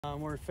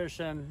We're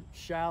fishing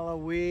shallow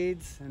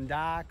weeds and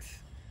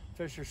docks.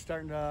 Fish are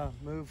starting to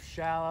move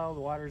shallow. The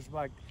water's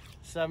like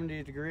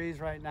 70 degrees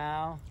right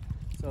now,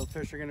 so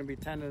fish are going to be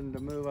tending to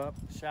move up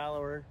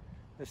shallower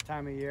this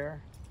time of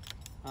year.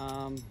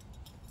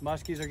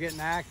 Muskies are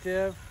getting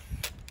active.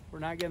 We're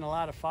not getting a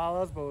lot of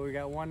follows, but we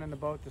got one in the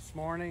boat this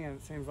morning, and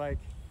it seems like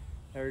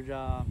they're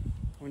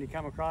when you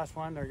come across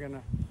one, they're going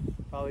to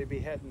probably be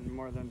hitting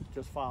more than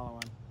just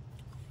following.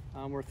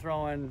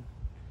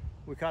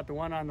 We caught the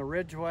one on the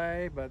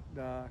ridgeway, but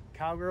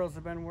cowgirls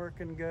have been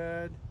working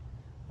good.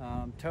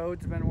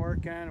 Toads have been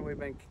working. We've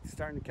been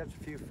starting to catch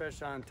a few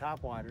fish on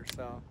topwater,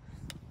 so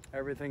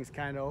everything's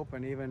kind of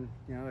open. Even,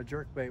 you know, a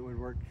jerkbait would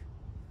work.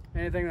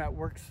 Anything that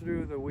works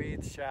through the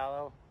weeds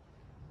shallow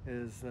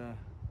is the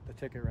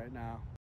ticket right now.